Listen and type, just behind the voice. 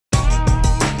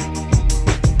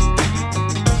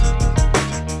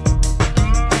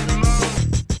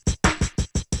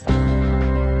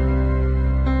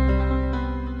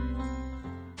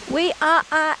are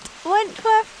at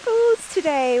Wentworth Falls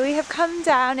today. We have come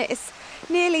down, it's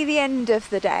nearly the end of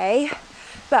the day,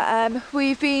 but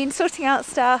we've been sorting out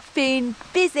stuff, been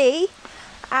busy,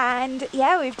 and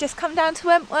yeah, we've just come down to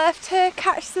Wentworth to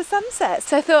catch the sunset.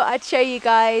 So I thought I'd show you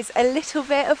guys a little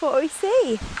bit of what we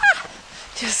see.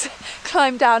 Just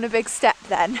climb down a big step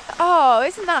then. Oh,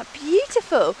 isn't that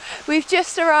beautiful? We've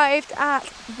just arrived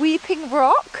at Weeping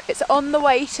Rock. It's on the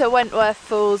way to Wentworth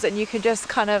Falls, and you can just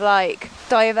kind of like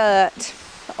divert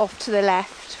off to the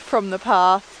left from the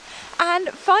path and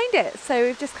find it. So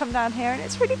we've just come down here and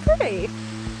it's really pretty.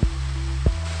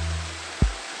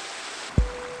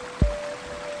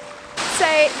 So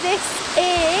this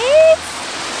is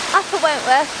Upper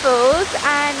Wentworth Falls,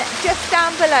 and just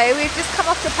down below we've just come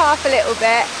off the path a little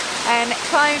bit and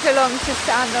climbed along to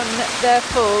stand on the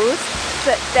falls,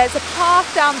 but there's a path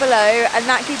down below and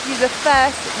that gives you the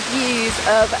first views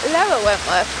of Lower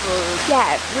Wentworth Falls.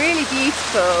 Yeah, really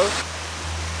beautiful.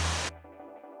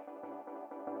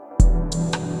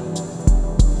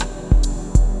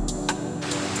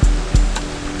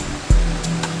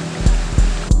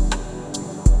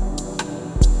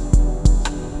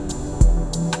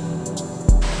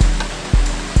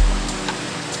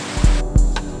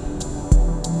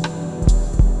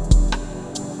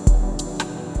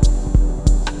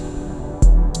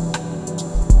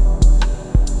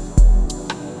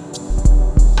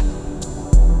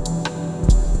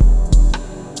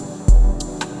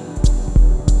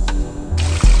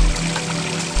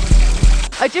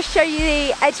 I'll just show you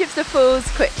the edge of the falls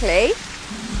quickly.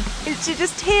 It's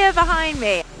just here behind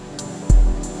me.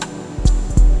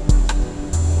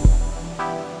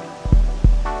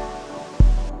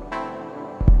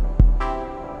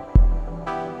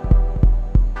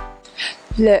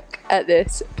 Look at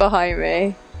this behind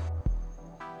me.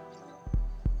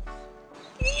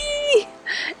 Eee!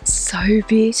 It's so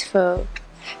beautiful.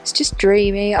 It's just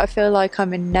dreamy. I feel like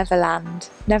I'm in Neverland,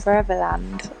 Never Ever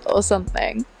Land or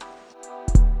something.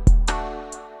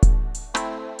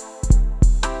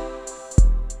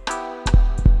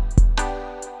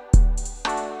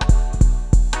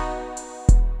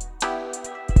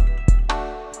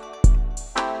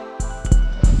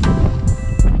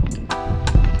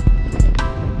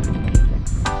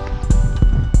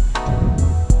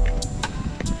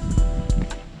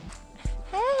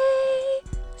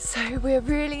 So we're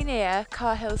really near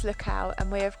Cahill's Lookout and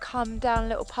we have come down a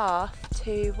little path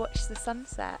to watch the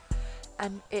sunset,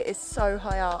 and it is so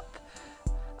high up.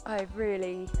 I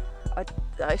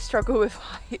struggle with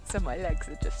heights and my legs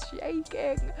are just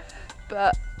shaking,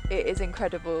 but it is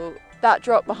incredible. That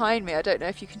drop behind me, I don't know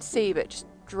if you can see, but it just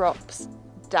drops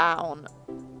down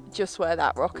just where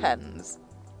that rock ends.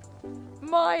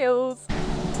 Miles!